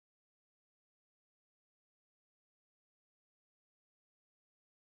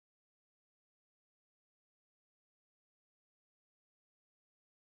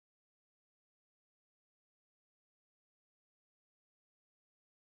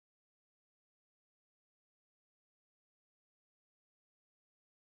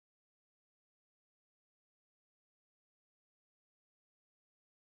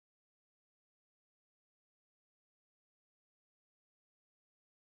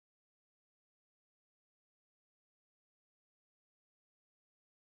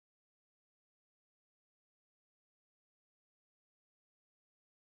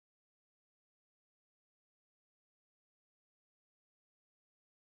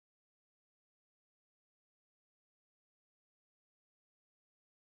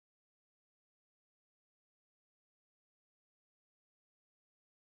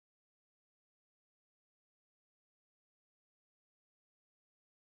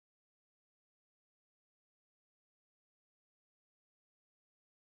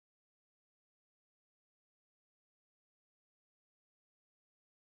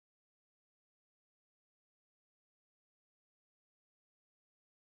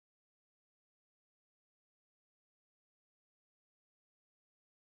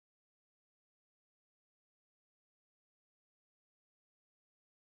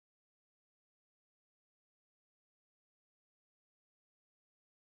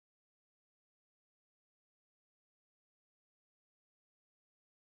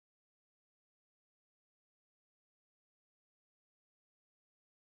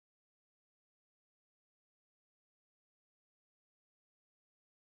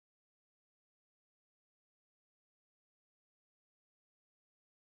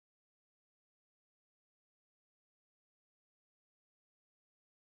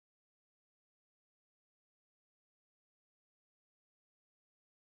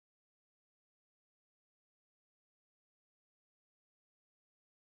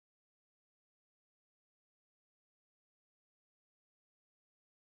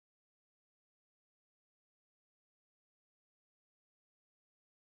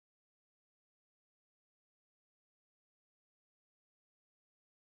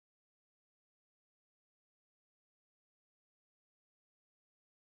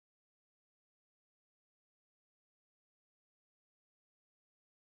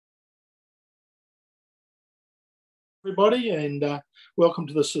Everybody, and welcome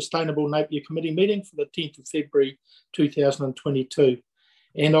to the Sustainable Napier Committee meeting for the 10th of February 2022.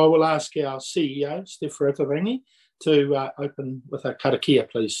 And I will ask our CEO, Steph Ratarangi, to open with a karakia,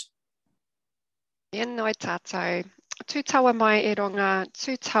 please. Noi tātou, tū taua mai e ronga,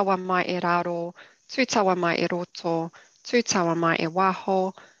 tū taua mai e raro, tū taua mai e roto, tū taua mai e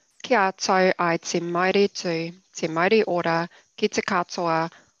waho, ki a tau ai te mauri tū, te mauri ora, ki te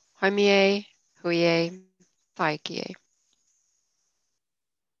katoa, haumie, huie, taikie.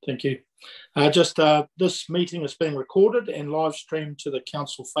 Thank you. This meeting is being recorded and live streamed to the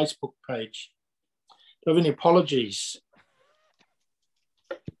Council Facebook page. Do you have any apologies?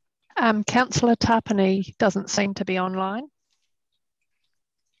 Councillor Tapani doesn't seem to be online.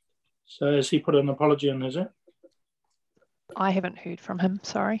 So has he put an apology in, is it? I haven't heard from him,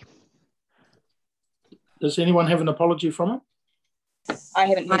 sorry. Does anyone have an apology from him? I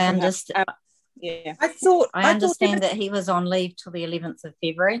haven't heard from him. Yeah. I understand that he was on leave till the 11th of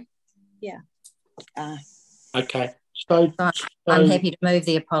February. Yeah. Okay. So I'm happy to move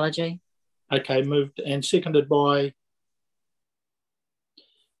the apology. Okay, moved and seconded by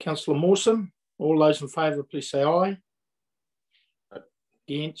Councillor Mawson. All those in favour, please say aye.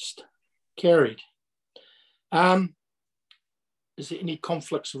 Against? Carried. Is there any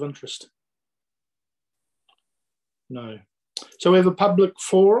conflicts of interest? No. So we have a public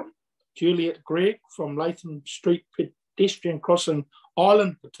forum. Juliet Gregg from Latham Street Pedestrian Crossing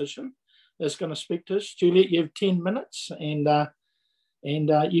Island petition is going to speak to us. Juliet, you have 10 minutes and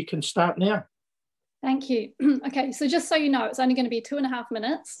you can start now. Thank you. Okay, so just so you know, it's only going to be 2.5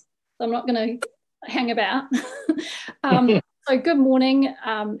 minutes. So I'm not going to hang about. So good morning,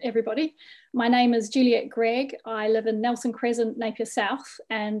 everybody. My name is Juliet Gregg. I live in Nelson Crescent, Napier South,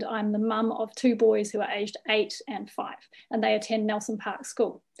 and I'm the mum of 2 boys who are aged 8 and 5, and they attend Nelson Park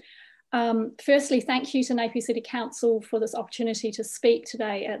School. Firstly, thank you to Napier City Council for this opportunity to speak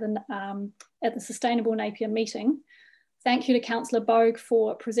today at the Sustainable Napier meeting. Thank you to Councillor Bogue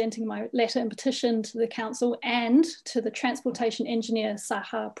for presenting my letter and petition to the Council, and to the Transportation Engineer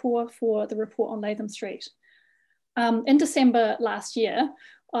Saha Pua for the report on Latham Street. In December last year,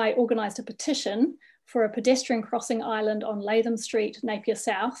 I organised a petition for a pedestrian crossing island on Latham Street, Napier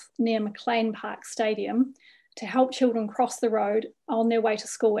South, near McLean Park Stadium, to help children cross the road on their way to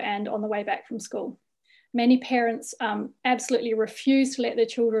school and on the way back from school. Many parents absolutely refuse to let their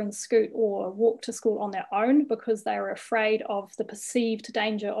children scoot or walk to school on their own because they are afraid of the perceived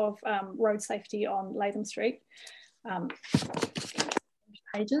danger of road safety on Latham Street.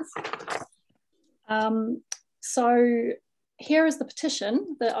 Pages. So here is the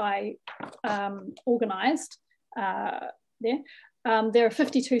petition that I organised there. There are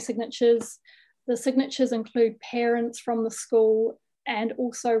 52 signatures. The signatures include parents from the school and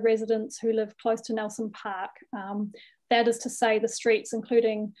also residents who live close to Nelson Park. That is to say the streets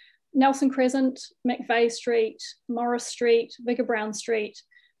including Nelson Crescent, McVeigh Street, Morris Street, Vicar Brown Street,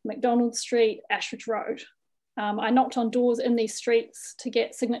 McDonald Street, Ashridge Road. I knocked on doors in these streets to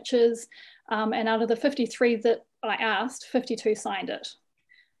get signatures, and out of the 53 that I asked, 52 signed it.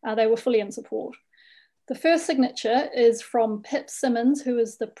 They were fully in support. The first signature is from Pip Simmons, who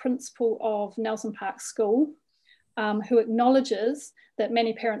is the principal of Nelson Park School, who acknowledges that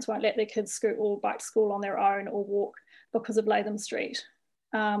many parents won't let their kids scoot or bike to school on their own or walk because of Latham Street.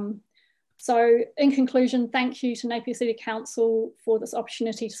 So in conclusion, thank you to Napier City Council for this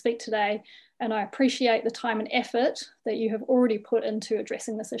opportunity to speak today, and I appreciate the time and effort that you have already put into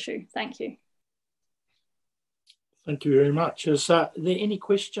addressing this issue. Thank you. Thank you very much. Is there any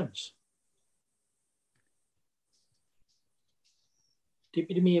questions?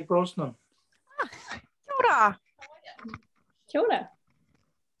 Deputy Mayor Brosnan. Kia ora. Kia ora.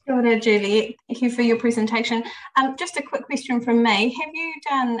 Kia ora, Juliet. Thank you for your presentation. Just a quick question from me. Have you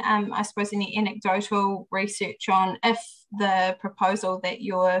done, I suppose, any anecdotal research on if the proposal that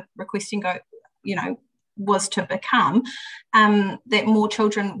you're requesting was to become, that more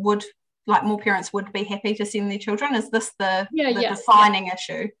children would, like more parents would be happy to send their children? Is this the defining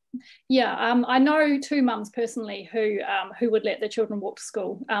issue? Yeah, I know 2 mums personally who would let their children walk to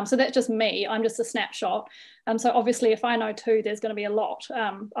school. So that's just me. I'm just a snapshot. So obviously, if I know 2, there's going to be a lot.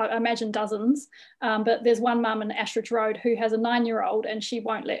 I imagine dozens. But there's one mum in Ashridge Road who has a 9-year-old, and she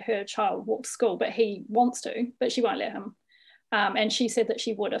won't let her child walk to school, but he wants to, but she won't let him. And she said that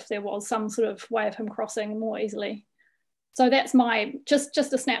she would if there was some sort of way of him crossing more easily. So that's my just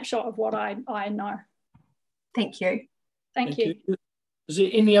a snapshot of what I know. Thank you. Thank you. Is there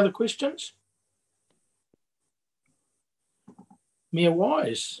any other questions? Mayor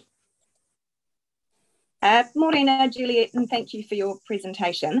Wise. Morning, Juliet, and thank you for your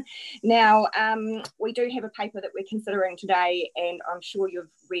presentation. Now, we do have a paper that we're considering today, and I'm sure you've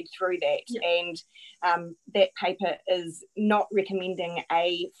read through that. Yep. And that paper is not recommending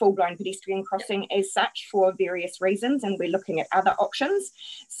a full-blown pedestrian crossing as such for various reasons, and we're looking at other options.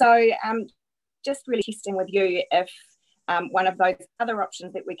 So just really testing with you if one of those other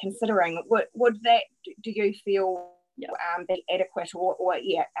options that we're considering, would that, do you feel, be adequate or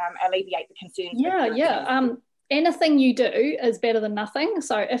alleviate the concerns? Anything you do is better than nothing.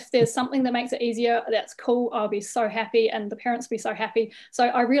 So if there's something that makes it easier, that's cool. I'll be so happy, and the parents will be so happy. So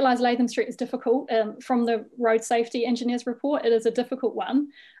I realise Latham Street is difficult. From the road safety engineers report, it is a difficult one,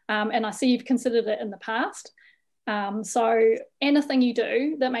 and I see you've considered it in the past. So anything you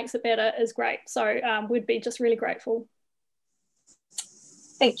do that makes it better is great. So we'd be just really grateful.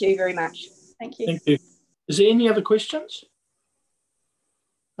 Thank you very much. Thank you. Thank you. Is there any other questions?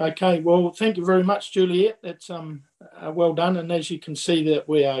 Okay, well, thank you very much, Juliet. That's well done. And as you can see, that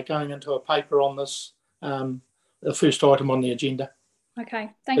we are going into a paper on this, the first item on the agenda.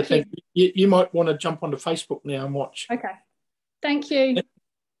 Okay, thank you. You might want to jump onto Facebook now and watch. Okay, thank you.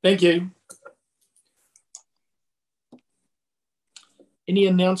 Thank you. Any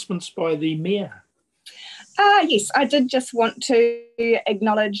announcements by the Mayor? Yes, I did just want to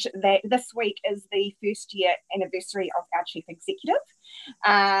acknowledge that this week is the first year anniversary of our Chief Executive.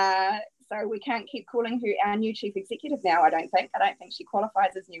 So we can't keep calling her our new Chief Executive now, I don't think. I don't think she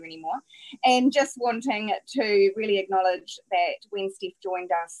qualifies as new anymore. And just wanting to really acknowledge that when Steph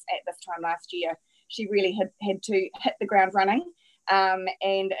joined us at this time last year, she really had to hit the ground running. And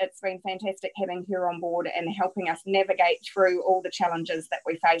it's been fantastic having her on board and helping us navigate through all the challenges that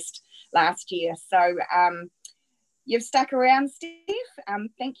we faced last year. So you've stuck around, Steph.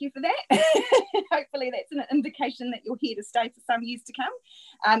 Thank you for that. Hopefully that's an indication that you're here to stay for some years to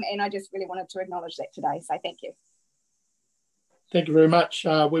come. And I just really wanted to acknowledge that today. So thank you. Thank you very much.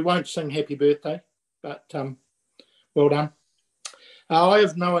 We won't sing happy birthday, but well done. I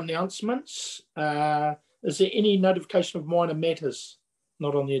have no announcements. Is there any notification of minor matters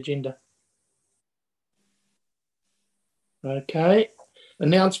not on the agenda? Okay.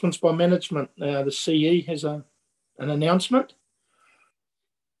 Announcements by management. The CE has an announcement.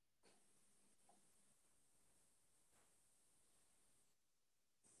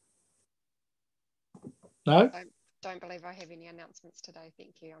 No? I don't believe I have any announcements today.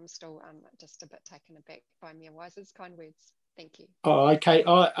 Thank you. I'm still just a bit taken aback by Mayor Wise's kind words. Thank you. Oh, okay.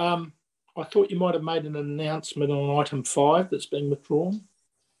 I thought you might have made an announcement on item 5 that's been withdrawn.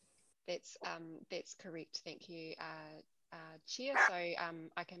 That's correct. Thank you, Chair. So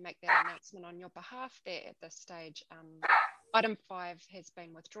I can make that announcement on your behalf that at this stage, item 5 has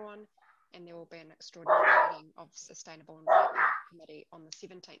been withdrawn, and there will be an extraordinary meeting of Sustainable Environment Committee on the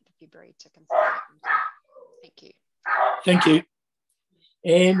 17th of February to consider that. Thank you. Thank you.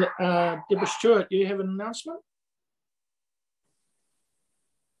 And Deborah Stewart, do you have an announcement?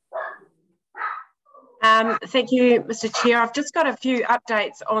 Thank you, Mr. Chair. I've just got a few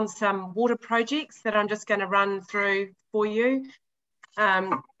updates on some water projects that I'm just going to run through for you.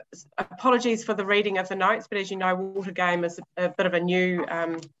 Apologies for the reading of the notes, but as you know, water game is a bit of a new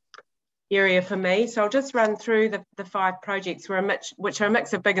area for me. So I'll just run through the 5 projects, which are a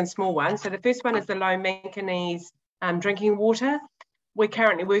mix of big and small ones. So the first one is the low manganese drinking water. We're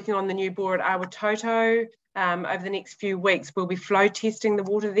currently working on the new bore at Awatoto. Over the next few weeks, we'll be flow testing the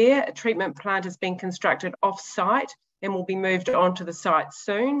water there. A treatment plant has been constructed off-site and will be moved onto the site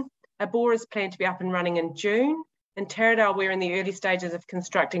soon. A bore is planned to be up and running in June. In Taradale, we're in the early stages of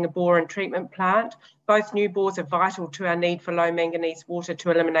constructing a bore and treatment plant. Both new bores are vital to our need for low manganese water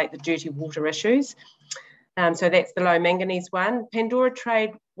to eliminate the dirty water issues. So that's the low manganese one. Pandora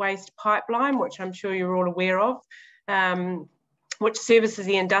Trade Waste Pipeline, which I'm sure you're all aware of, which services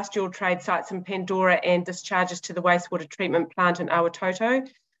the industrial trade sites in Pandora and discharges to the wastewater treatment plant in Awatoto.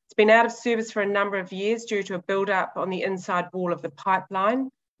 It's been out of service for a number of years due to a build-up on the inside wall of the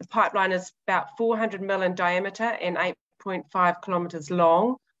pipeline. The pipeline is about 400 mil in diameter and 8.5 kilometres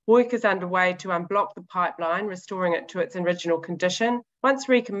long. Work is underway to unblock the pipeline, restoring it to its original condition. Once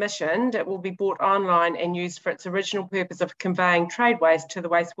recommissioned, it will be brought online and used for its original purpose of conveying trade waste to the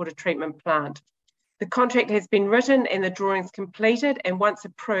wastewater treatment plant. The contract has been written and the drawings completed, and once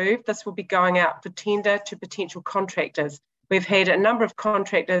approved, this will be going out for tender to potential contractors. We've had a number of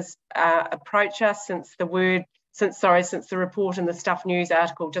contractors approach us since the report in the Stuff News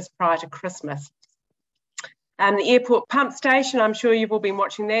article just prior to Christmas. The airport pump station, I'm sure you've all been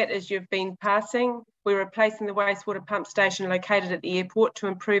watching that as you've been passing. We're replacing the wastewater pump station located at the airport to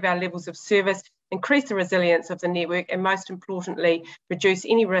improve our levels of service increase the resilience of the network, and most importantly, reduce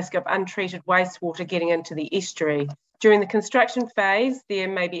any risk of untreated wastewater getting into the estuary. During the construction phase, there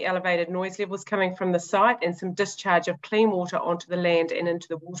may be elevated noise levels coming from the site and some discharge of clean water onto the land and into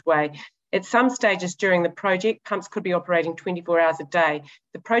the waterway. At some stages during the project, pumps could be operating 24 hours a day.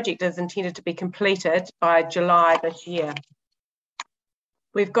 The project is intended to be completed by July this year.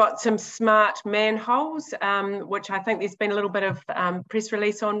 We've got some smart manholes, which I think there's been a little bit of press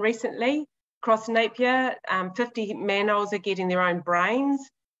release on recently. Across Napier, 50 manholes are getting their own brains.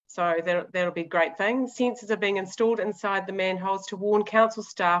 So that'll be a great thing. Sensors are being installed inside the manholes to warn council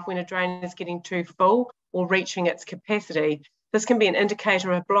staff when a drain is getting too full or reaching its capacity. This can be an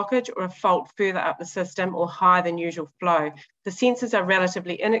indicator of a blockage or a fault further up the system or higher than usual flow. The sensors are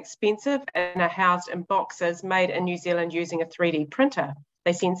relatively inexpensive and are housed in boxes made in New Zealand using a 3D printer.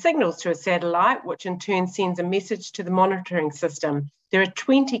 They send signals to a satellite, which in turn sends a message to the monitoring system. There are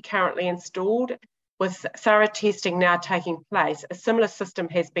 20 currently installed, with thorough testing now taking place. A similar system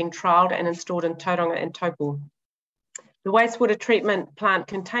has been trialled and installed in Tauranga and Taupo. The wastewater treatment plant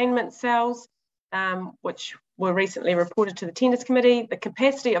containment cells, which were recently reported to the Tenders Committee, the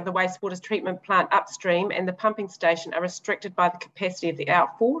capacity of the wastewater treatment plant upstream and the pumping station are restricted by the capacity of the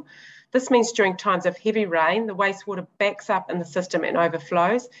outfall. This means during times of heavy rain, the wastewater backs up in the system and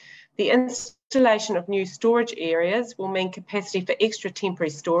overflows. The installation of new storage areas will mean capacity for extra temporary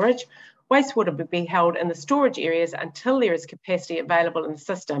storage. Wastewater will be held in the storage areas until there is capacity available in the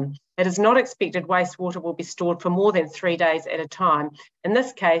system. It is not expected wastewater will be stored for more than 3 days at a time. In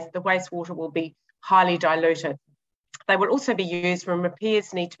this case, the wastewater will be highly diluted. They will also be used when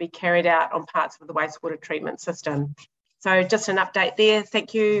repairs need to be carried out on parts of the wastewater treatment system. So just an update there.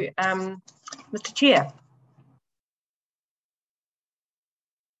 Thank you, Mr. Chair.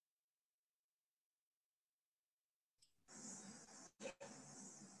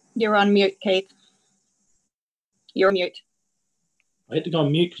 You're on mute, Keith. You're on mute. I had to go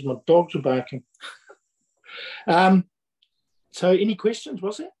on mute because my dogs were barking. So any questions,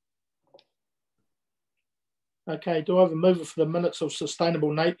 was there? Okay, do I have a mover for the minutes of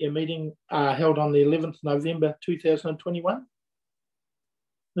Sustainable Napier meeting held on the 11th November 2021?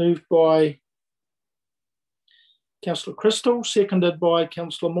 Moved by Councillor Crystal, seconded by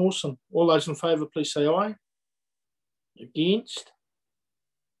Councillor Mawson. All those in favour, please say aye. Against?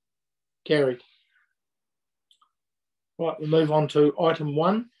 Carried. Right, we'll move on to item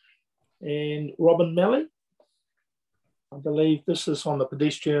 1. And Robin Melly, I believe this is on the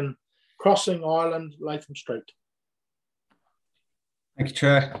pedestrian crossing island, Latham Street. Thank you,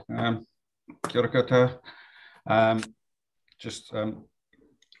 Chair. Kia ora koutou. Just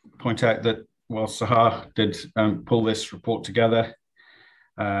point out that while Sahar did pull this report together,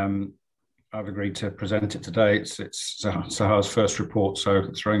 I've agreed to present it today. It's Sahar's first report, so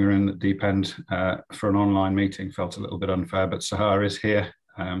throwing her in the deep end for an online meeting felt a little bit unfair, but Sahar is here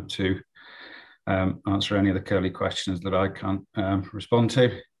to answer any of the curly questions that I can't respond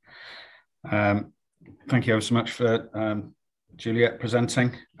to. Thank you ever so much for Juliet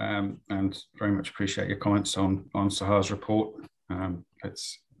presenting, and very much appreciate your comments on Sahar's report. It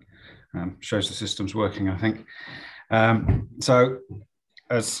shows the system's working, I think. So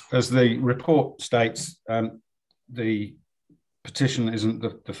as the report states, the petition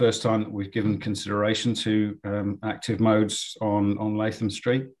isn't the first time that we've given consideration to active modes on Latham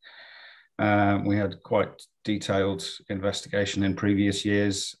Street. We had quite detailed investigation in previous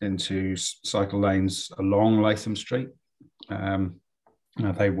years into cycle lanes along Latham Street.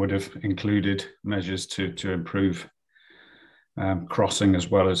 They would have included measures to improve crossing as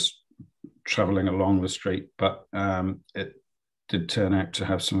well as travelling along the street, but it did turn out to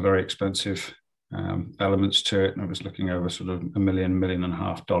have some very expensive elements to it, and I was looking over sort of $1 million,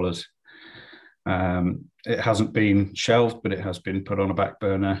 $1.5 million. It hasn't been shelved, but it has been put on a back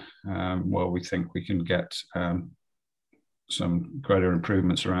burner while we think we can get some greater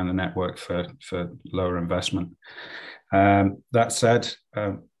improvements around the network for lower investment. That said,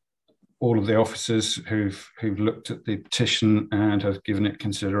 all of the officers who've looked at the petition and have given it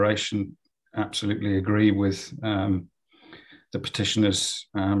consideration absolutely agree with the petitioner's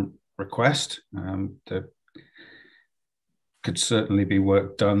request. There could certainly be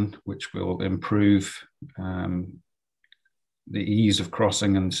work done which will improve the ease of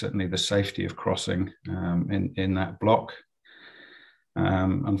crossing and certainly the safety of crossing in that block.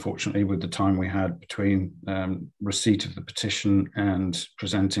 Unfortunately, with the time we had between receipt of the petition and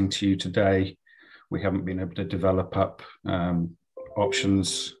presenting to you today, we haven't been able to develop up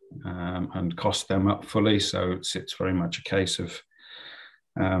options and cost them up fully. So it's very much a case of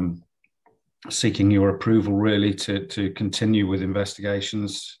seeking your approval really to continue with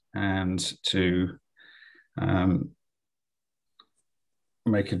investigations and to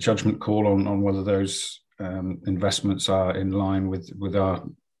make a judgment call on whether those investments are in line with our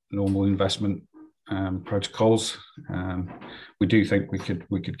normal investment protocols. We do think we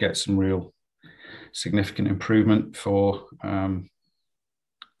could get some real significant improvement for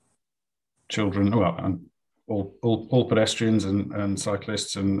children, well, and all pedestrians and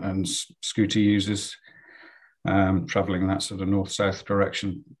cyclists and scooter users travelling that sort of north-south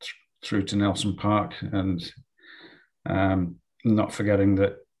direction through to Nelson Park, and not forgetting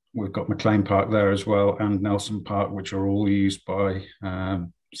that we've got McLean Park there as well, and Nelson Park, which are all used by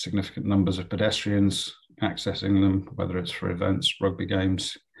significant numbers of pedestrians accessing them, whether it's for events, rugby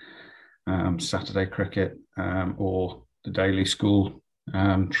games, Saturday cricket, or the daily school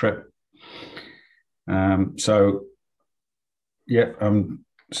trip. So, yeah, I'm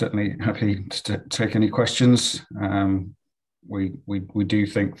certainly happy to take any questions. We do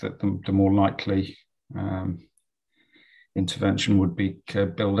think that the more likely intervention would be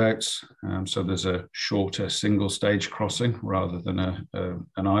curb build-outs. So there's a shorter single stage crossing rather than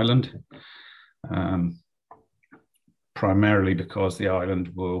an island, primarily because the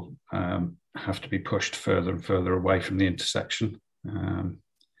island will have to be pushed further and further away from the intersection,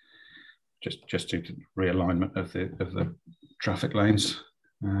 just due to realignment of the traffic lanes.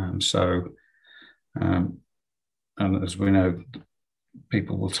 And as we know,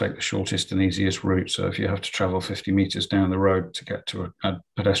 people will take the shortest and easiest route. So if you have to travel 50 metres down the road to get to a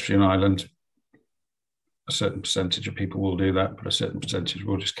pedestrian island, a certain percentage of people will do that, but a certain percentage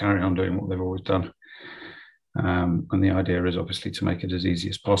will just carry on doing what they've always done. And the idea is obviously to make it as easy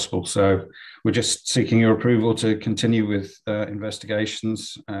as possible. So we're just seeking your approval to continue with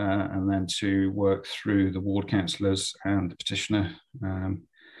investigations and then to work through the ward councillors and the petitioner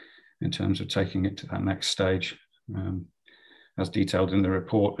in terms of taking it to that next stage. As detailed in the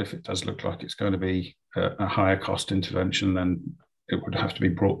report, if it does look like it's going to be a higher cost intervention, then it would have to be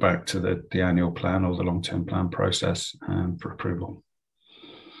brought back to the annual plan or the long-term plan process for approval.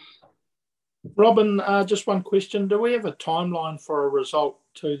 Robin, just one question. Do we have a timeline for a result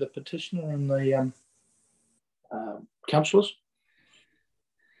to the petitioner and the councillors?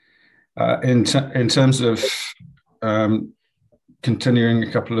 In terms of continuing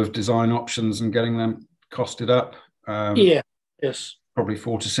a couple of design options and getting them costed up, yes, probably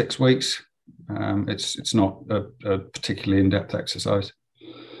 4 to 6 weeks. It's not a particularly in-depth exercise.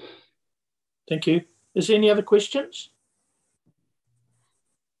 Thank you. Is there any other questions?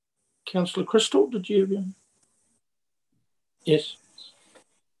 Councillor Crystal, did you? Yes.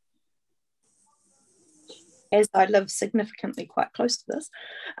 As I live significantly quite close to this,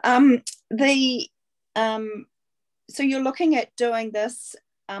 so you're looking at doing this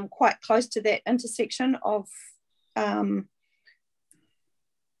quite close to that intersection of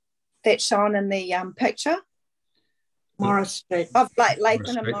that's shown in the picture, Morris Street, of like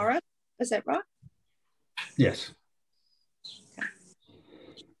Lathan and Morris. Is that right? Yes. Okay.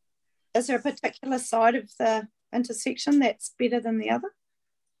 Is there a particular side of the intersection that's better than the other?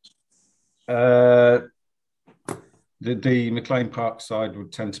 The McLean Park side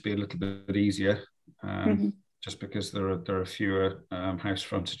would tend to be a little bit easier, just because there are fewer house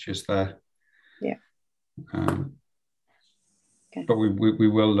frontages there. Yeah. Okay. But we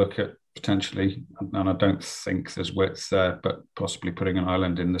will look at potentially, and I don't think there's width there, but possibly putting an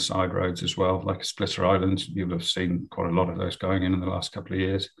island in the side roads as well, like a splitter island. You'll have seen quite a lot of those going in the last couple of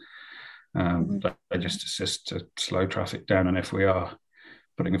years. They just assist to slow traffic down, and if we are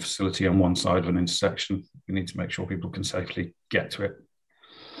putting a facility on one side of an intersection, we need to make sure people can safely get to it.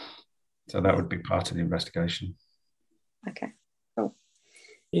 So that would be part of the investigation. Okay, cool.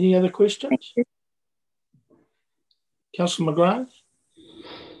 Any other questions? Councillor McGrath?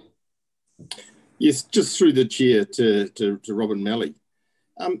 Yes, just through the chair to Robin Malley.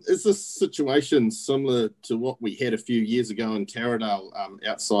 Is this situation similar to what we had a few years ago in Taradale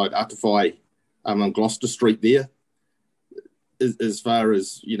outside Atawhai on Gloucester Street there? As far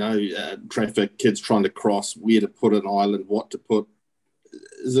as, you know, traffic, kids trying to cross, where to put an island, what to put.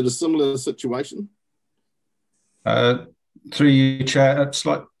 Is it a similar situation? Through you, Chair,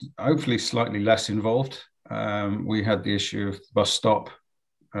 hopefully slightly less involved. We had the issue of the bus stop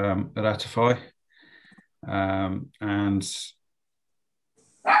at Atawhai, and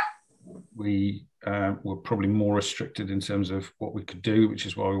we were probably more restricted in terms of what we could do, which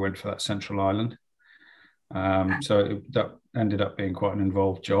is why we went for that central island. So that ended up being quite an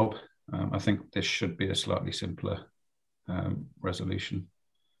involved job. I think this should be a slightly simpler resolution.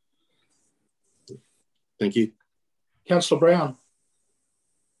 Thank you. Councillor Brown.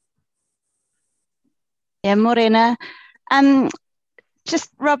 Yeah, Morena. Just,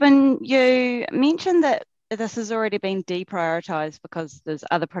 Robin, you mentioned that this has already been deprioritised because there's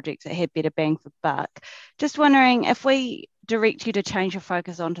other projects that had better bang for buck. Just wondering, if we direct you to change your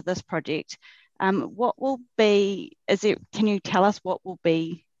focus onto this project, what will be, can you tell us what will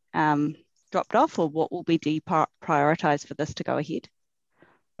be dropped off, or what will be deprioritised for this to go ahead?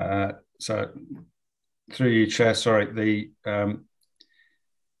 So through you, Chair, sorry,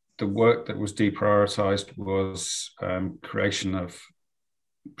 the work that was deprioritised was creation of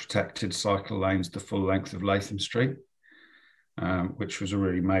protected cycle lanes the full length of Latham Street, which was a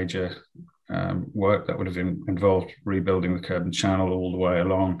really major work that would have involved rebuilding the curb and channel all the way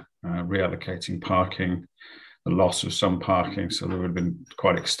along, reallocating parking, the loss of some parking, so there would have been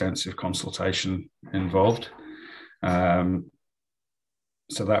quite extensive consultation involved. So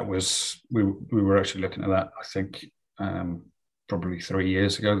that was, we were actually looking at that, I think, probably 3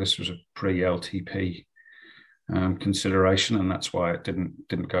 years ago. This was a pre-LTP consideration, and that's why it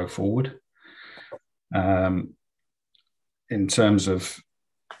didn't go forward. In terms of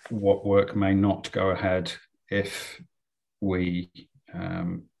what work may not go ahead, if we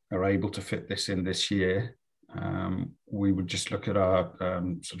are able to fit this in this year, we would just look at our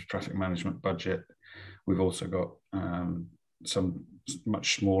sort of traffic management budget. We've also got some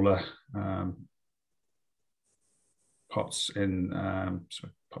much smaller pots in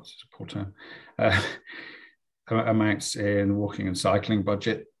pots is a poor term. Amounts in walking and cycling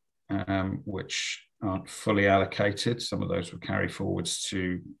budget, which aren't fully allocated. Some of those will carry forwards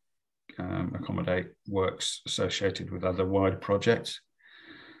to accommodate works associated with other wider projects.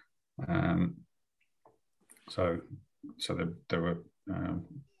 So there were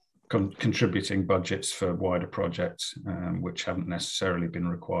contributing budgets for wider projects, which haven't necessarily been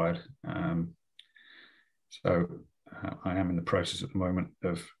required. So I am in the process at the moment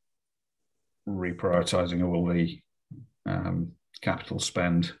of reprioritising all the capital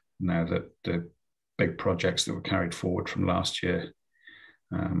spend now that the big projects that were carried forward from last year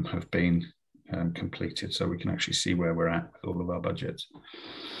have been completed, so we can actually see where we're at with all of our budgets.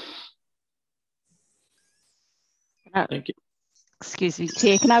 Thank you. Excuse me,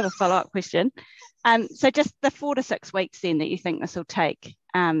 Chair, can I have a follow-up question? So just the 4 to 6 weeks then that you think this will take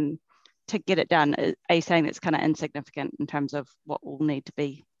to get it done, are you saying it's kind of insignificant in terms of what will need to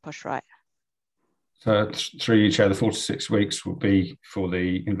be pushed right? So through you, Chair, the 4 to 6 weeks will be for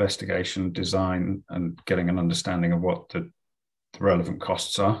the investigation, design, and getting an understanding of what the relevant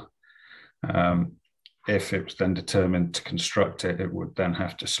costs are. If it was then determined to construct it, it would then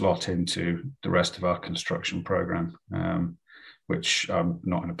have to slot into the rest of our construction programme, which I'm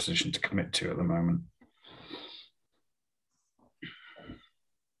not in a position to commit to at the moment.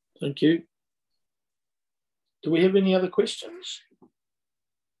 Thank you. Do we have any other questions?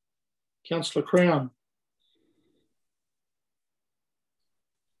 Councillor Crown.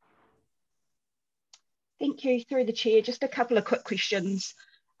 Thank you. Through the chair, just a couple of quick questions.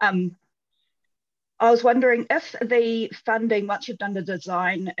 I was wondering if the funding, once you've done the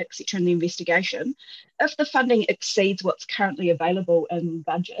design, etc., and the investigation, if the funding exceeds what's currently available in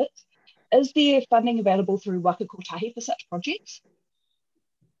budget, is there funding available through Waka Kotahi for such projects?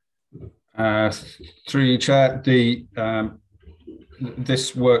 Through you, Chair,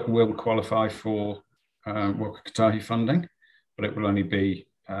 this work will qualify for Waka Kotahi funding, but it will only be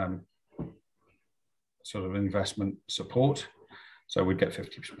sort of investment support. So we'd get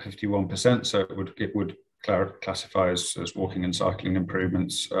 51%, so it would classify as walking and cycling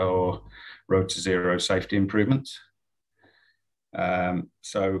improvements or road to zero safety improvements.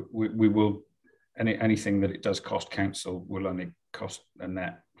 So we will, anything that it does cost council will only cost a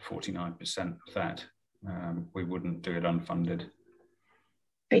net 49% of that. We wouldn't do it unfunded.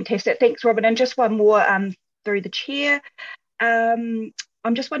 Fantastic, thanks Robin. And just one more through the chair.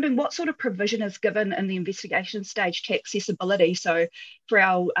 I'm just wondering what sort of provision is given in the investigation stage to accessibility, so for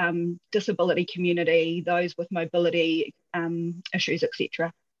our disability community, those with mobility issues,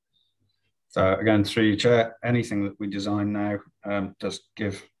 etc. So again, through you, Chair, anything that we design now does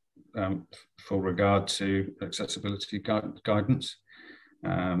give full regard to accessibility guidance.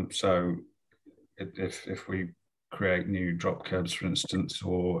 So if we create new drop curbs, for instance,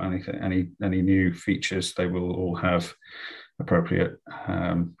 or any new features, they will all have appropriate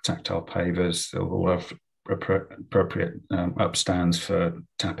tactile pavers. They'll all have appropriate upstands for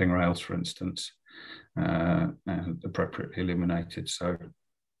tapping rails, for instance, and appropriately illuminated. So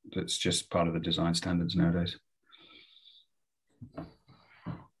it's just part of the design standards nowadays.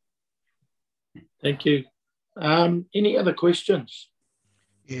 Thank you. Any other questions?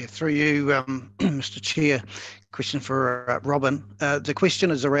 Yeah, through you, Mr. Chair. Question for Robin. The question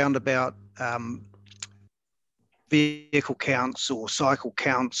is around about vehicle counts or cycle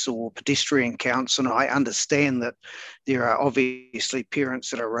counts or pedestrian counts. And I understand that there are obviously parents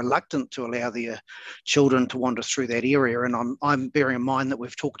that are reluctant to allow their children to wander through that area. And I'm bearing in mind that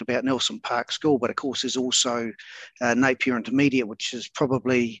we've talked about Nelson Park School, but of course there's also Napier Intermediate, which is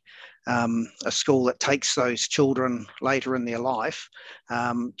probably a school that takes those children later in their life.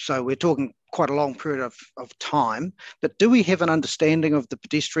 So we're talking quite a long period of time, but do we have an understanding of the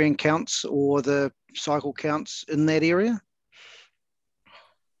pedestrian counts or the cycle counts in that area?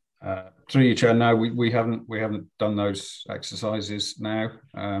 Through you, Chair, no, we haven't done those exercises now.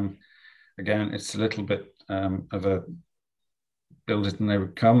 Again, it's a little bit of a build it and they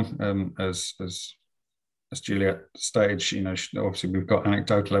would come, as Juliet stated. You know, obviously we've got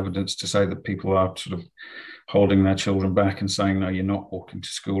anecdotal evidence to say that people are sort of holding their children back and saying, no, you're not walking to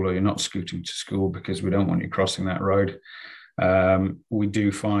school or you're not scooting to school because we don't want you crossing that road. We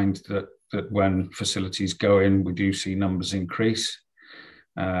do find that when facilities go in, we do see numbers increase,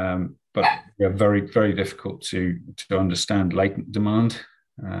 but they're very, very difficult to understand latent demand.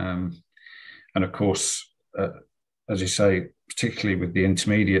 And of course, as you say, particularly with the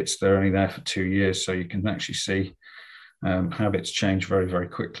intermediates, they're only there for 2 years, so you can actually see habits change very, very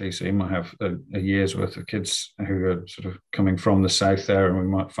quickly. So you might have a year's worth of kids who are sort of coming from the south there, and we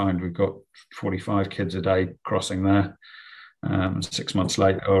might find we've got 45 kids a day crossing there. 6 months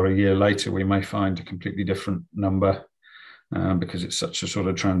later or a year later, we may find a completely different number because it's such a sort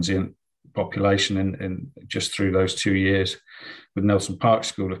of transient population in just through those 2 years. With Nelson Park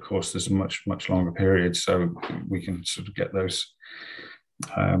School, of course, there's a much longer period, so we can sort of get those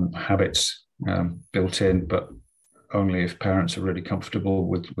habits built in, but only if parents are really comfortable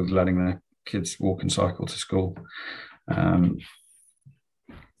with letting their kids walk and cycle to school. I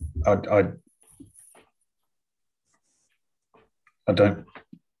don't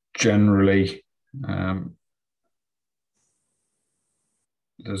generally.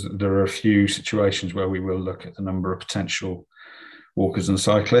 There are a few situations where we will look at the number of potential walkers and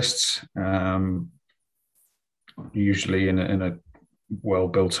cyclists, usually in a well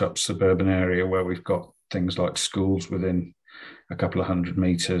built up suburban area where we've got things like schools within a couple of 100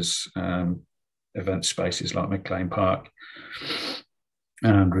 metres, event spaces like McLean Park,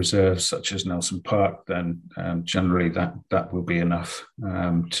 and reserves such as Nelson Park. Then generally that will be enough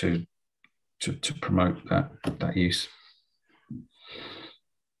to promote that use.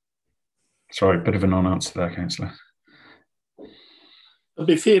 Sorry, a bit of a non-answer there, Councillor. It'd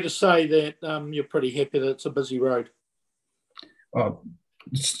be fair to say that you're pretty happy that it's a busy road. Well,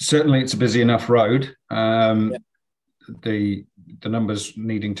 certainly it's a busy enough road. Yeah. The numbers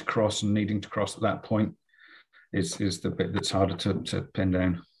needing to cross at that point is the bit that's harder to pin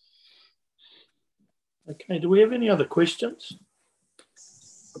down. Okay, do we have any other questions?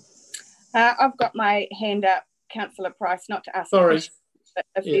 I've got my hand up, Councillor Price, not to ask. Sorry. But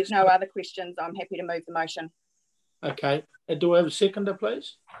if there's no other questions, I'm happy to move the motion. Okay. Do I have a seconder,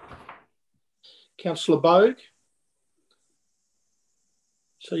 please? Councillor Bogue.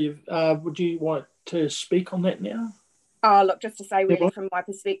 So would you want to speak on that now? Oh, look, just to say really from my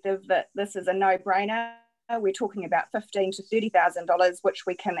perspective that this is a no-brainer. We're talking about $15,000 to $30,000, which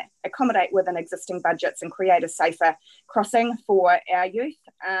we can accommodate within existing budgets and create a safer crossing for our youth.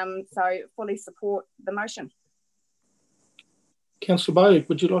 So fully support the motion. Councillor Bogue,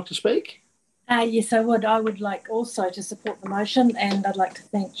 would you like to speak? Yes, I would. I would like also to support the motion, and I'd like to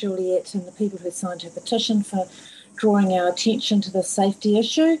thank Juliet and the people who signed her petition for drawing our attention to the safety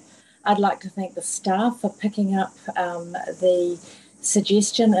issue. I'd like to thank the staff for picking up the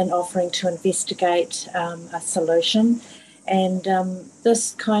suggestion and offering to investigate a solution. And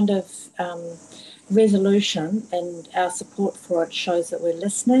this kind of resolution and our support for it shows that we're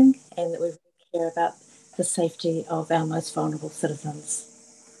listening and that we care about the safety of our most vulnerable citizens.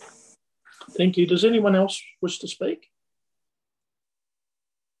 Thank you. Does anyone else wish to speak?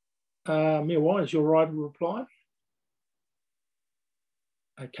 Mayor Wise, your right of reply.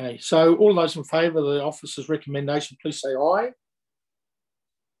 Okay, so all those in favour of the officer's recommendation, please say aye.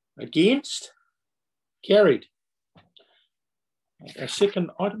 Against? Carried. Our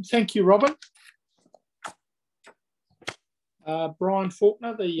second item. Thank you, Robin. Brian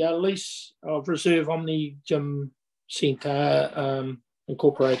Faulkner, the lease of Reserve Omni Gym Centre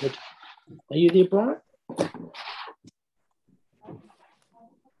Incorporated. Are you there, Brian?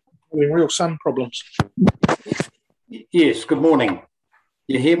 Having real sun problems. Yes, good morning.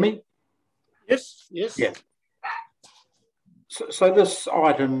 You hear me? Yes, yes. Yeah. So this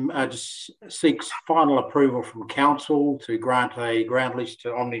item just seeks final approval from Council to grant a ground lease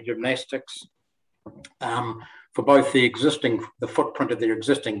to Omni Gymnastics for both the footprint of their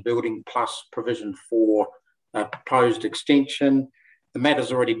existing building plus provision for proposed extension. The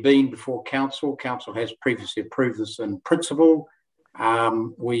matter's already been before Council. Council has previously approved this in principle.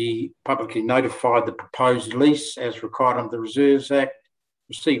 We publicly notified the proposed lease as required under the Reserves Act,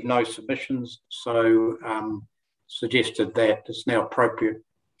 received no submissions, so suggested that it's now appropriate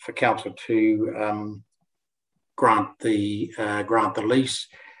for Council to grant the lease.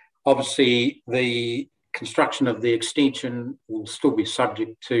 Obviously, the construction of the extension will still be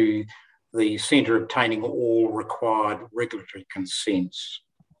subject to the centre obtaining all required regulatory consents.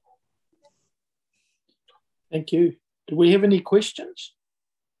 Thank you. Do we have any questions?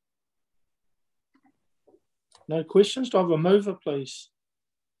 No questions? Do I have a mover, please?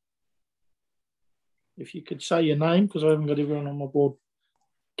 If you could say your name, because I haven't got everyone on my board.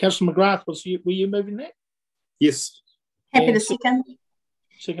 Councillor McGrath, were you moving that? Yes. Happy to second.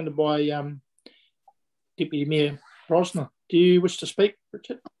 Seconded by Deputy Mayor Brosner. Do you wish to speak,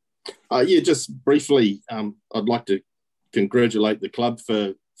 Richard? Yeah, just briefly, I'd like to congratulate the club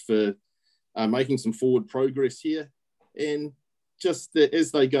for making some forward progress here, and just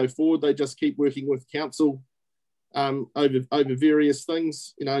as they go forward, they just keep working with council over various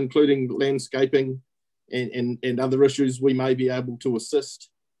things, you know, including landscaping and other issues we may be able to assist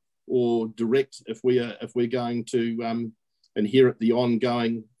or direct if we're going to inherit the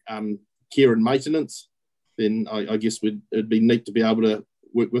ongoing care and maintenance. Then I guess it'd be neat to be able to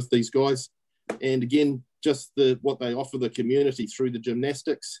work with these guys. And again, just what they offer the community through the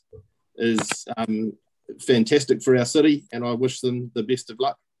gymnastics is fantastic for our city, and I wish them the best of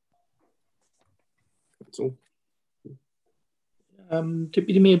luck. That's all.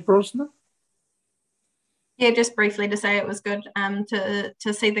 Deputy Mayor Brosnan? Yeah, just briefly to say it was good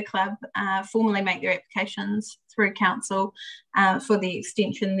to see the club formally make their applications through council for the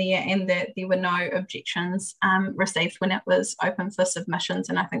extension there, and that there were no objections received when it was open for submissions.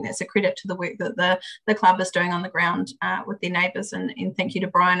 And I think that's a credit to the work that the club is doing on the ground with their neighbours. And thank you to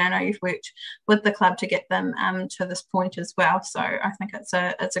Brian. I know you've worked with the club to get them to this point as well. So I think it's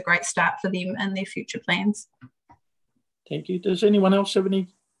a great start for them and their future plans. Thank you. Does anyone else have any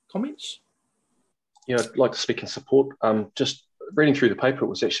comments? Yeah, I'd like to speak in support. Just reading through the paper, it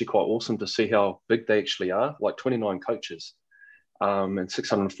was actually quite awesome to see how big they actually are, like 29 coaches and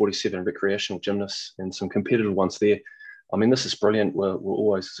 647 recreational gymnasts and some competitive ones there. I mean, this is brilliant. We're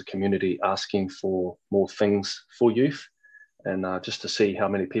always, as a community, asking for more things for youth, and just to see how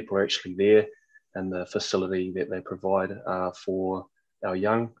many people are actually there and the facility that they provide for our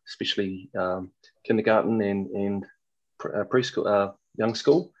young, especially kindergarten and preschool, young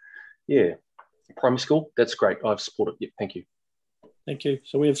school. Yeah. Primary school, that's great. I've supported it. Thank you. Thank you.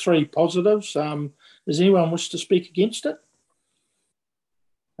 So we have 3 positives. Does anyone wish to speak against it?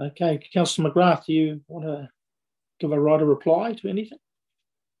 Okay, Councillor McGrath, do you want to give a right of reply to anything?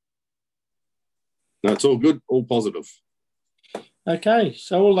 No, it's all good, all positive. Okay,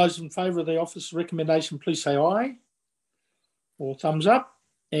 so all those in favour of the office recommendation, please say aye or thumbs up.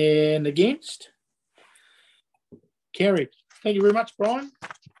 And against? Carried. Thank you very much, Brian.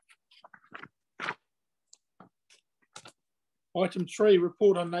 Item 3,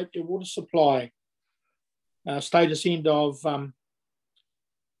 report on Napier water supply. Status end of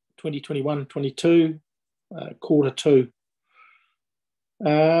 2021-22, quarter 2.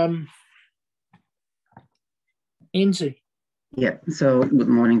 Enzi. Yeah, so good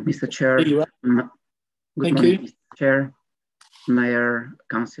morning, Mr. Chair. There you are. Good morning, Mr. Chair, Mayor,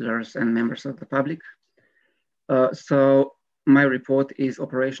 councillors, and members of the public. So my report is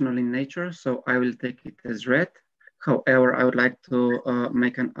operational in nature, so I will take it as read. However, I would like to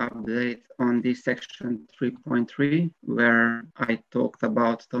make an update on this section 3.3, where I talked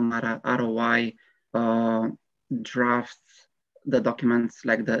about Tomara ROI drafts, the documents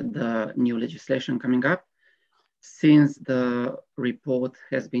like the new legislation coming up. Since the report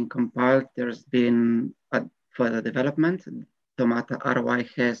has been compiled, there's been a further development. Tomata ROI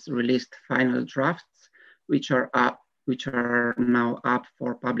has released final drafts, which are now up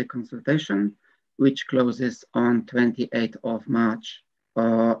for public consultation, which closes on 28th of March.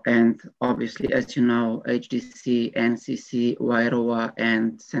 And obviously, as you know, HDC, NCC, Wairoa,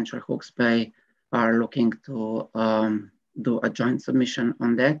 and Central Hawke's Bay are looking to do a joint submission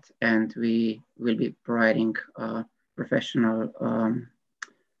on that, and we will be providing a professional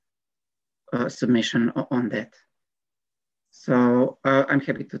submission on that. So I'm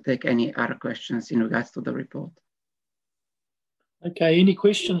happy to take any other questions in regards to the report. Okay, any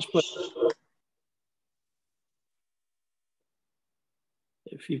questions, please?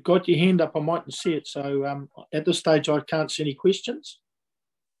 If you've got your hand up, I mightn't see it. So at this stage, I can't see any questions.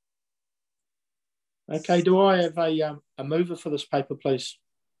 Okay, do I have a mover for this paper, please?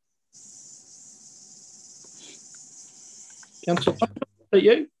 Councillor Thompson, is that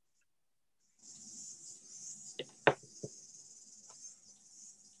you?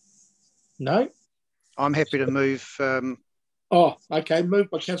 No? I'm happy to move. Oh, okay.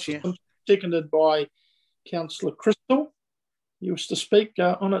 Moved by Councillor Thompson, seconded by Councillor Crystal. You wish to speak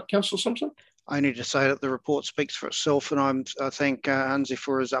on it, Councillor Simpson? I need to say that the report speaks for itself, and I thank Anzi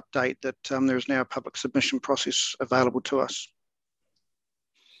for his update that there is now a public submission process available to us.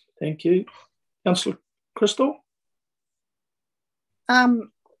 Thank you. Councillor Crystal?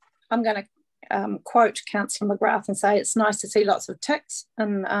 I'm going to quote Councillor McGrath and say it's nice to see lots of ticks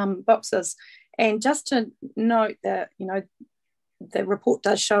and boxes. And just to note that, you know, the report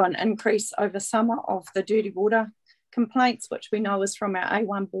does show an increase over summer of the dirty water complaints, which we know is from our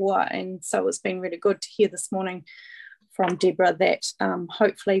A1 bore. And so it's been really good to hear this morning from Deborah that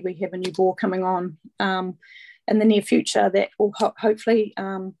hopefully we have a new bore coming on in the near future that will hopefully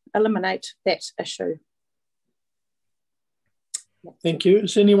eliminate that issue. Thank you.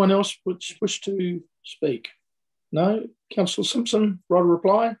 Is anyone else which wish to speak? No? Councillor Simpson, right a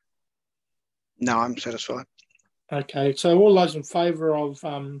reply? No, I'm satisfied. Okay, so all those in favour of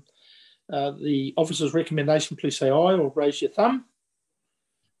the officer's recommendation, please say aye or raise your thumb.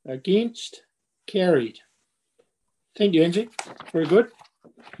 Against? Carried. Thank you, Angie. Very good.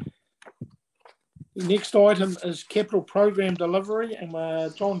 The next item is capital program delivery, and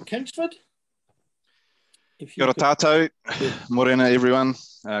John Kingsford. Kia ora tātou, morena everyone.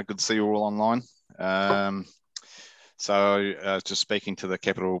 Good to see you all online. Just speaking to the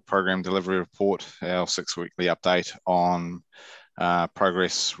capital program delivery report, our 6-weekly update on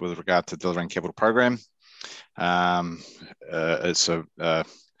progress with regard to delivering capital program. I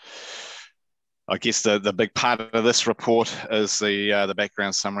guess the big part of this report is the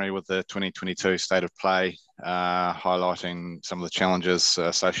background summary with the 2022 state of play, highlighting some of the challenges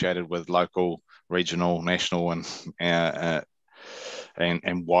associated with local, regional, national, and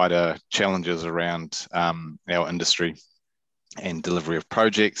wider challenges around our industry and delivery of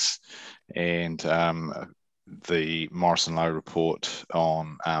projects, and the Morrison Lowe report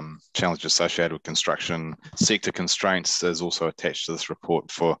on challenges associated with construction sector constraints is also attached to this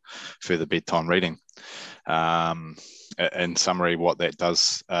report for further bedtime reading. In summary, what that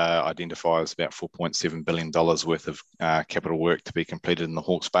does identify is about $4.7 billion worth of capital work to be completed in the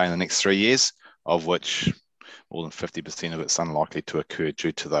Hawke's Bay in the next 3 years, of which more than 50% of it's unlikely to occur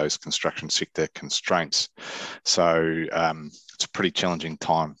due to those construction sector constraints. So it's a pretty challenging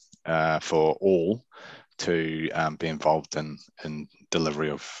time for all to be involved in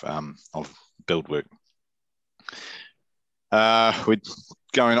delivery of build work. We're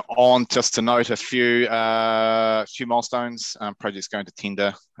going on just to note a few milestones. Projects going to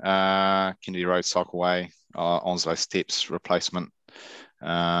tender, Kennedy Road Cycleway, Onslow Steps replacement.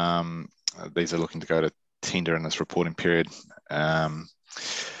 These are looking to go to tender in this reporting period. Hyderabad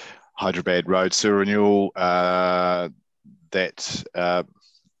Road sewer renewal, that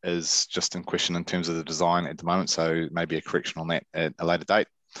is just in question in terms of the design at the moment, so maybe a correction on that at a later date.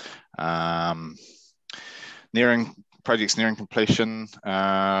 Projects nearing completion.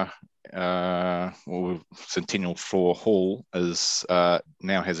 Centennial Floor Hall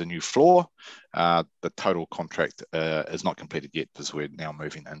now has a new floor. The total contract is not completed yet because we're now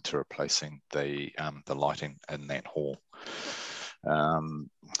moving into replacing the lighting in that hall. A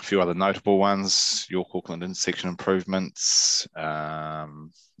few other notable ones: York Auckland intersection improvements,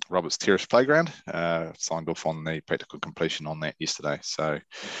 Roberts Terrace Playground, signed off on the practical completion on that yesterday. So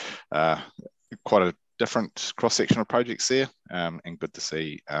quite a different cross-section of projects there, and good to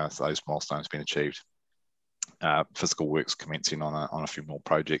see those milestones being achieved. Physical works commencing on a few more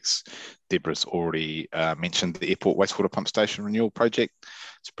projects. Deborah's already mentioned the airport wastewater pump station renewal project.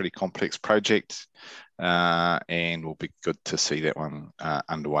 It's a pretty complex project, and will be good to see that one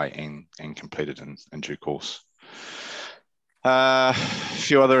underway and completed in due course. A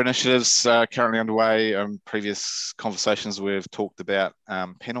few other initiatives currently underway. Previous conversations we've talked about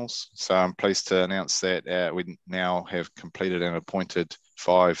panels, so I'm pleased to announce that we now have completed and appointed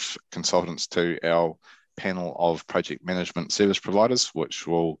 5 consultants to our panel of project management service providers, which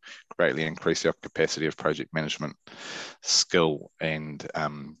will greatly increase our capacity of project management skill and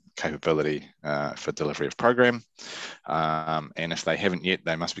capability for delivery of program. And if they haven't yet,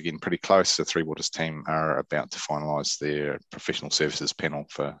 they must be getting pretty close. The Three Waters team are about to finalise their professional services panel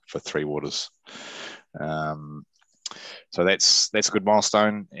for Three Waters. So that's a good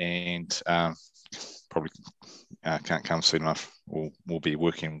milestone, and probably can't come soon enough. We'll be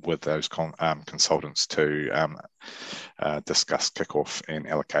working with those consultants to discuss kickoff and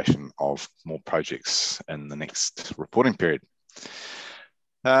allocation of more projects in the next reporting period.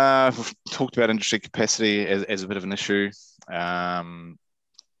 We've talked about industry capacity as a bit of an issue. And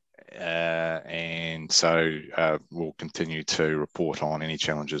so we'll continue to report on any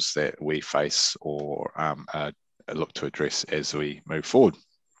challenges that we face or look to address as we move forward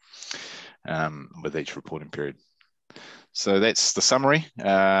with each reporting period. So that's the summary.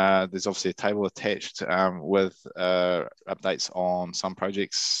 There's obviously a table attached with updates on some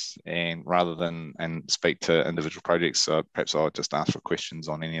projects, and rather than speak to individual projects, perhaps I'll just ask for questions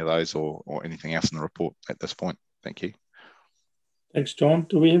on any of those or anything else in the report at this point. Thank you. Thanks, John.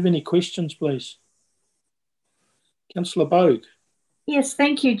 Do we have any questions, please? Councillor Bogue. Yes,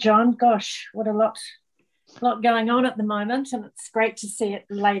 thank you, John. Gosh, what a lot going on at the moment, and it's great to see it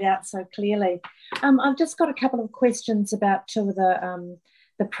laid out so clearly. I've just got a couple of questions about two of the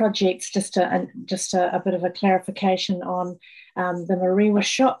projects, just a bit of a clarification on the Mariwa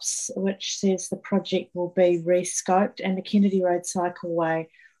shops, which says the project will be rescoped, and the Kennedy Road Cycleway.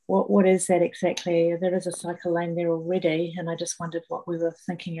 What is that exactly? There is a cycle lane there already, and I just wondered what we were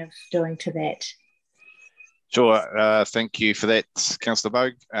thinking of doing to that. Sure. Thank you for that, Councillor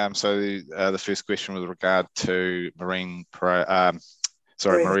Bogue. So the first question with regard to Mariwa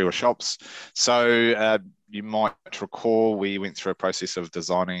shops. So you might recall we went through a process of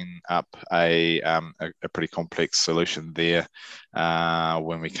designing up a pretty complex solution there.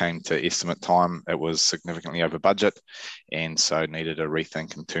 When we came to estimate time, it was significantly over budget, and so needed a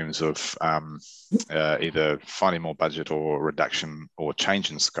rethink in terms of either finding more budget or reduction or change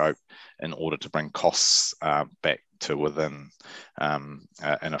in scope in order to bring costs back to within an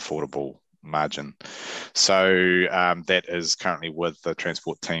affordable margin. So that is currently with the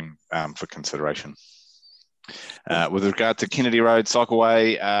transport team for consideration. With regard to Kennedy Road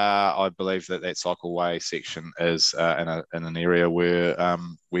Cycleway, I believe that cycleway section is in an area where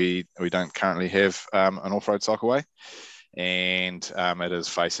we don't currently have an off-road cycleway, and it is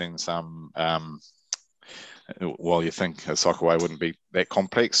facing some while you think a cycleway wouldn't be that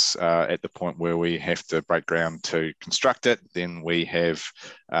complex, at the point where we have to break ground to construct it, then we have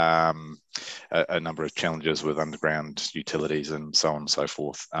a number of challenges with underground utilities and so on and so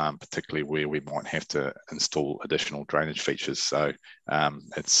forth, particularly where we might have to install additional drainage features. So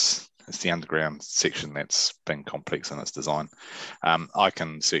it's the underground section that's been complex in its design. I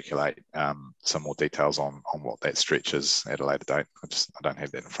can circulate some more details on what that stretch is at a later date. I don't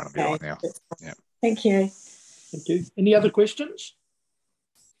have that in front of me right now. Yeah. Thank you. Thank you. Any other questions?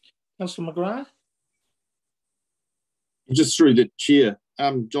 Councillor McGrath? Just through the chair.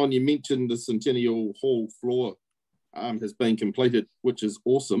 John, you mentioned the Centennial Hall floor has been completed, which is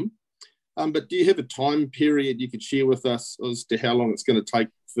awesome. But do you have a time period you could share with us as to how long it's going to take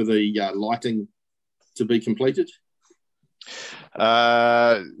for the lighting to be completed?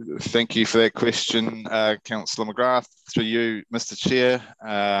 Thank you for that question, Councillor McGrath. Through you, Mr. Chair.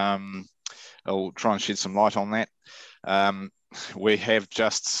 I'll try and shed some light on that. We have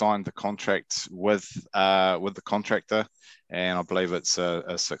just signed the contract with the contractor, and I believe it's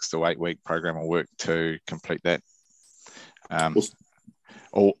a 6 to 8 week program of work to complete that.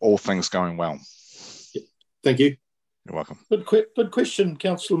 All things going well. Thank you. You're welcome. Good question,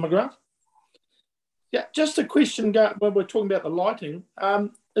 Councillor McGrath. Yeah, just a question when we're talking about the lighting.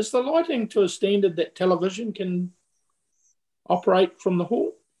 Is the lighting to a standard that television can operate from the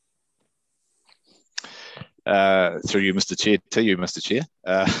hall? Through you, Mr. Chair, to you, Mr. Chair.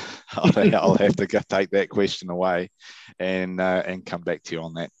 I'll have to take that question away and come back to you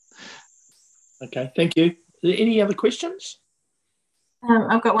on that. Okay, thank you. Are there any other questions?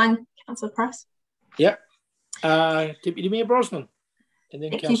 I've got one, Councillor Price. Yep. Deputy Mayor Brosnan. And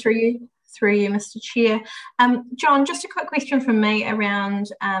then thank you, through you, Mr. Chair. John, just a quick question from me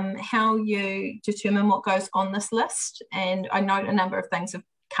around how you determine what goes on this list. And I note a number of things have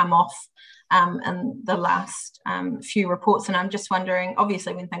come off in the last few reports, and I'm just wondering,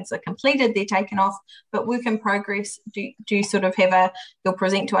 obviously when things are completed they're taken off, but work in progress, do you sort of have you'll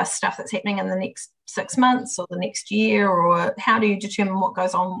present to us stuff that's happening in the next 6 months or the next year, or how do you determine what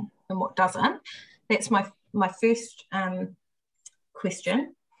goes on and what doesn't? That's my first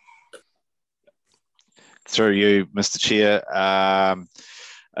question. Through you, Mr. Chair.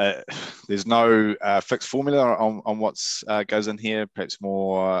 There's no fixed formula on what goes in here, perhaps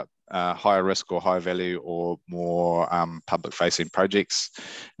more higher risk or higher value or more public facing projects.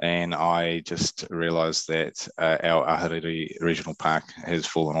 And I just realised that our Ahuriri Regional Park has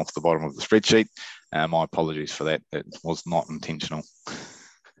fallen off the bottom of the spreadsheet. My apologies for that. It was not intentional.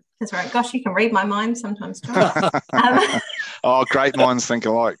 That's right. Gosh, you can read my mind sometimes, John. Oh, great minds think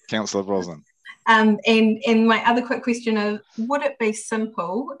alike, Councillor Brosnan. And my other quick question is, would it be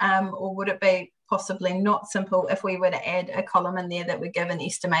simple or would it be possibly not simple if we were to add a column in there that would give an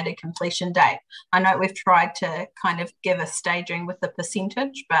estimated completion date. I know we've tried to kind of give a staging with the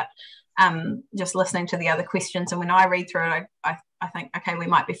percentage, but just listening to the other questions, and when I read through it, I think, okay, we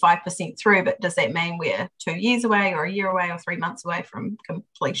might be 5% through, but does that mean we're 2 years away or a year away or 3 months away from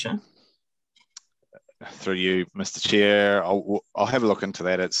completion? Through you, Mr. Chair, I'll have a look into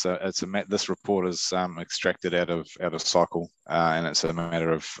that. This report is extracted out of cycle, and it's a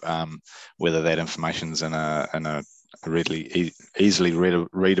matter of whether that information's in a readily easily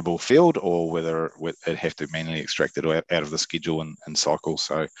readable field, or whether it have to manually extract it out of the schedule and cycle.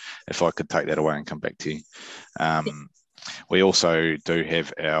 So if I could take that away and come back to you. We also do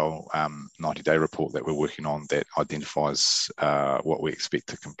have our 90-day report that we're working on that identifies what we expect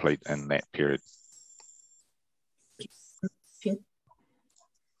to complete in that period.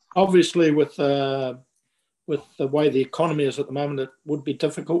 Obviously, with the way the economy is at the moment, it would be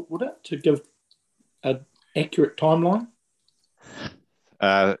difficult, would it, to give an accurate timeline?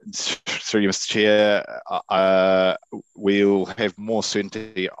 Through you, Mr. Chair, we'll have more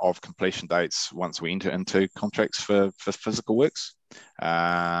certainty of completion dates once we enter into contracts for physical works.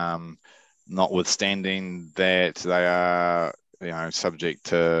 Notwithstanding that they are, subject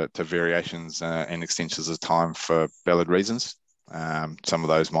to variations and extensions of time for valid reasons. Some of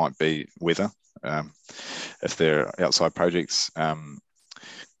those might be weather, if they're outside projects.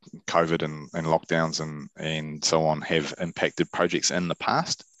 COVID and lockdowns and so on have impacted projects in the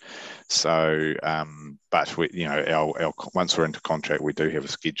past. So, but we, once we're into contract, we do have a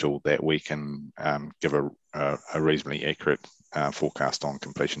schedule that we can give a reasonably accurate forecast on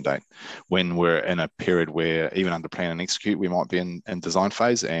completion date. When we're in a period where even under plan and execute, we might be in design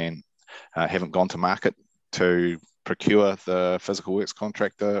phase and haven't gone to market to procure the physical works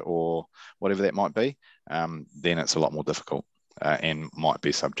contractor or whatever that might be, then it's a lot more difficult and might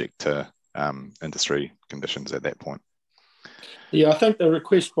be subject to industry conditions at that point. Yeah, I think the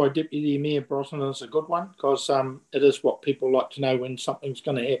request by Deputy Mayor Brosnan is a good one, because it is what people like to know when something's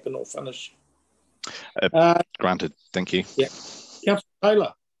going to happen or finish. Granted, thank you. Yeah. Councillor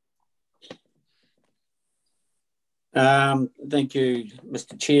Taylor. Thank you,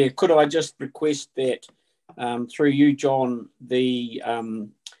 Mr. Chair. Could I just request that through you, John, the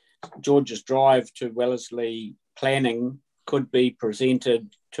Georges Drive to Wellesley planning could be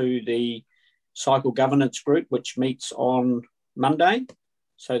presented to the cycle governance group, which meets on Monday,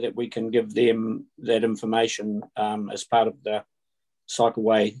 so that we can give them that information as part of the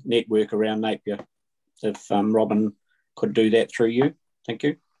cycleway network around Napier. If Robin could do that through you. Thank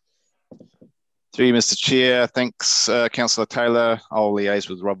you. Through you, Mr. Chair. Thanks, Councillor Taylor. I'll liaise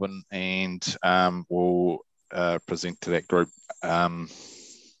with Robin and we'll present to that group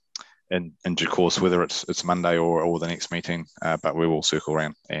in due course, whether it's Monday or the next meeting, but we will circle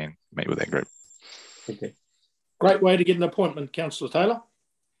around and meet with that group. Okay. Great way to get an appointment, Councillor Taylor.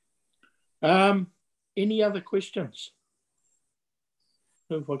 Any other questions?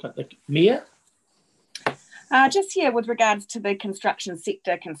 Who have I got? Mia? Just here with regards to the construction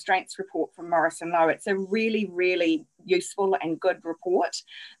sector constraints report from Morrison Lowe, it's a really, really useful and good report.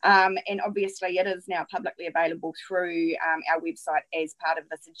 And obviously it is now publicly available through our website as part of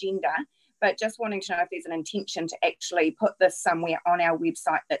this agenda. But just wanting to know if there's an intention to actually put this somewhere on our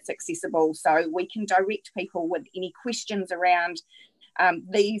website that's accessible, so we can direct people with any questions around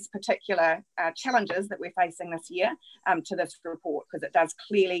these particular challenges that we're facing this year to this report, because it does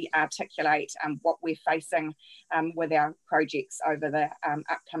clearly articulate what we're facing with our projects over the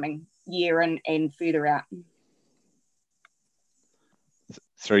upcoming year and further out.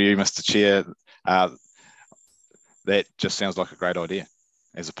 Through you, Mr. Chair, that just sounds like a great idea,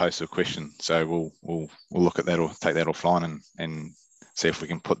 as opposed to a question. So we'll look at that, or take that offline and see if we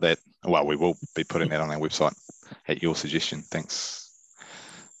can put that. Well, we will be putting that on our website at your suggestion. Thanks,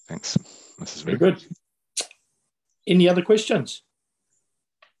 Mrs. Very good. Any other questions?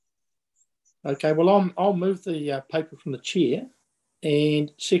 Okay, well, I'll move the paper from the chair,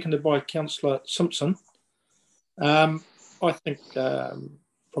 and seconded by Councillor Simpson. I think,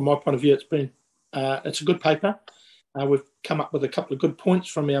 from my point of view, it's a good paper. We've come up with a couple of good points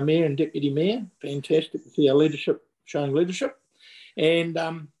from our mayor and deputy mayor. Fantastic to see our leadership showing leadership, and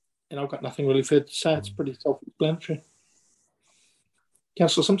I've got nothing really further to say. It's pretty self-explanatory.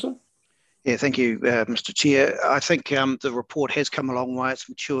 Councillor Simpson. Yeah, thank you, Mr. Chair. I think the report has come a long way. It's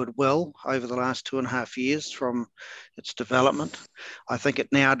matured well over the last 2.5 years from its development. I think it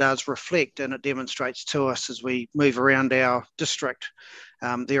now does reflect, and it demonstrates to us as we move around our district.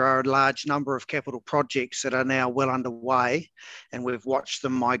 There are a large number of capital projects that are now well underway, and we've watched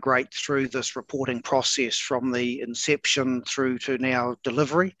them migrate through this reporting process from the inception through to now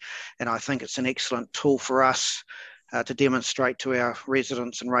delivery. And I think it's an excellent tool for us to demonstrate to our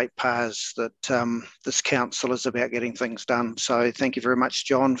residents and ratepayers that this council is about getting things done. So thank you very much,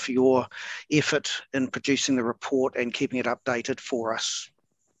 John, for your effort in producing the report and keeping it updated for us.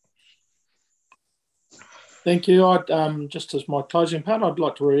 Thank you. Just as my closing part, I'd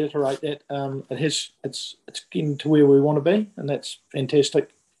like to reiterate that it's getting to where we want to be, and that's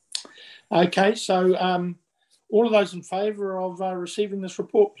fantastic. Okay, so all of those in favour of receiving this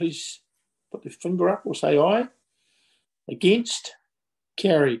report, please put their finger up or say aye. Against?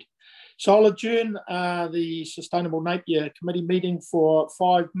 Carried. So I'll adjourn the Sustainable Napier Committee meeting for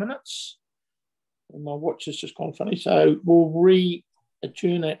 5 minutes. And my watch has just gone funny. So we'll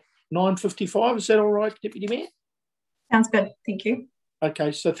re-adjourn at 9:55. Is that all right, Deputy Mayor? Sounds good. Thank you.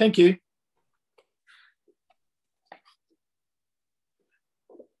 Okay, so thank you.